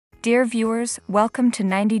Dear viewers, welcome to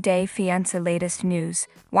 90 Day Fiancé latest news.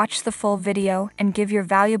 Watch the full video and give your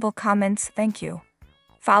valuable comments, thank you.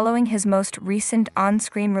 Following his most recent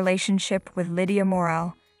on-screen relationship with Lidia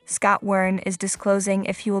Morel, Scott Wern is disclosing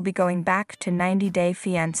if he will be going back to 90 Day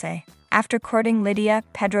Fiancé. After courting Lidia,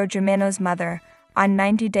 Pedro Jimeno's mother, on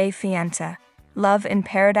 90 Day Fiancé, Love in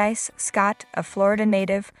Paradise, Scott, a Florida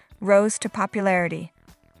native, rose to popularity.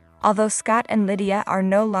 Although Scott and Lidia are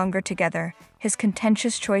no longer together, his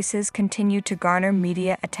contentious choices continue to garner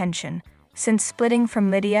media attention. Since splitting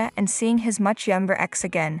from Lidia and seeing his much younger ex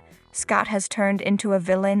again, Scott has turned into a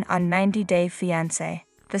villain on 90 Day Fiancé.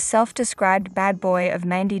 The self-described bad boy of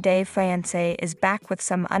 90 Day Fiancé is back with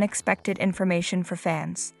some unexpected information for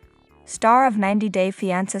fans. Star of 90 Day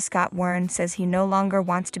Fiancé Scott Wern says he no longer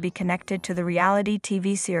wants to be connected to the reality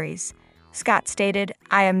TV series. Scott stated,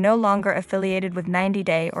 "I am no longer affiliated with 90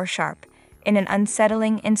 Day or Sharp." In an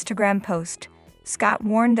unsettling Instagram post, Scott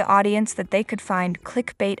warned the audience that they could find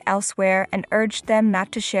clickbait elsewhere and urged them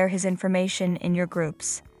not to share his information in your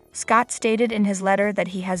groups. Scott stated in his letter that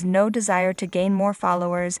he has no desire to gain more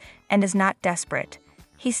followers and is not desperate.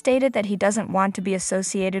 He stated that he doesn't want to be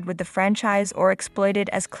associated with the franchise or exploited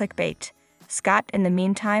as clickbait. Scott, in the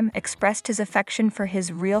meantime, expressed his affection for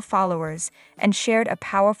his real followers and shared a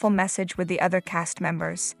powerful message with the other cast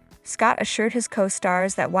members. Scott assured his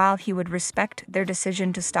co-stars that while he would respect their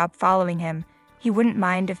decision to stop following him, he wouldn't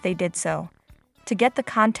mind if they did so. To get the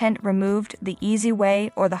content removed the easy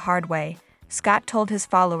way or the hard way, Scott told his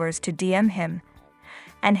followers to DM him,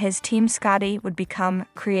 and his Team Scotty would become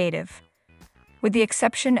creative. With the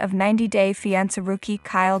exception of 90 Day Fiancé rookie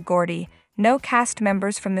Kyle Gordy, no cast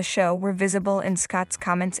members from the show were visible in Scott's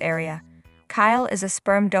comments area. Kyle is a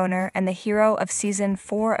sperm donor and the hero of Season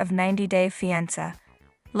 4 of 90 Day Fiancé,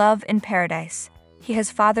 Love in Paradise. He has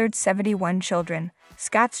fathered 71 children.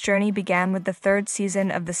 Scott's journey began with the third season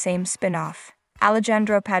of the same spin-off.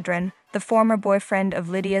 Alejandro Padron, the former boyfriend of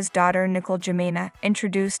Lidia's daughter Nicole Jimena,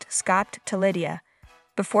 introduced Scott to Lidia.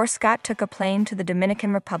 Before Scott took a plane to the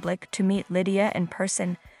Dominican Republic to meet Lidia in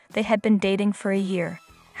person, they had been dating for a year.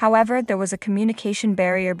 However, there was a communication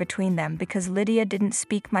barrier between them because Lidia didn't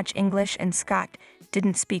speak much English and Scott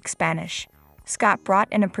didn't speak Spanish. Scott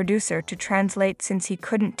brought in a producer to translate since he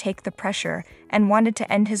couldn't take the pressure and wanted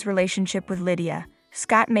to end his relationship with Lidia.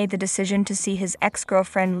 Scott made the decision to see his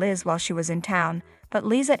ex-girlfriend Liz while she was in town, but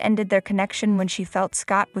Lisa ended their connection when she felt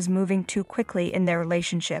Scott was moving too quickly in their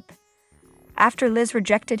relationship. After Liz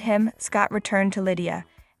rejected him, Scott returned to Lidia,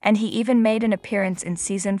 and he even made an appearance in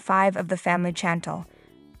Season 5 of The Family Channel.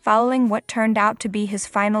 Following what turned out to be his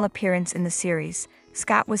final appearance in the series,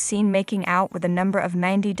 Scott was seen making out with a number of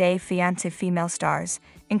 90 Day Fiancé female stars,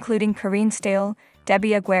 including Corinne Steele,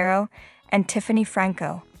 Debbie Aguero, and Tiffany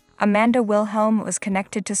Franco. Amanda Wilhelm was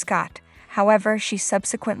connected to Scott, however, she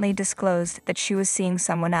subsequently disclosed that she was seeing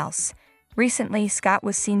someone else. Recently, Scott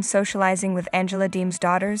was seen socializing with Angela Deem's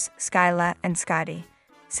daughters, Skyla and Scotty.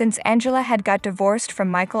 Since Angela had got divorced from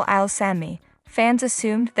Michael Al-Sami, fans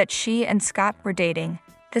assumed that she and Scott were dating.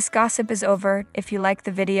 This gossip is over. If you like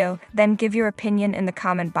the video, then give your opinion in the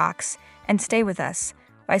comment box and stay with us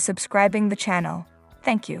by subscribing the channel.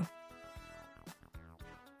 Thank you.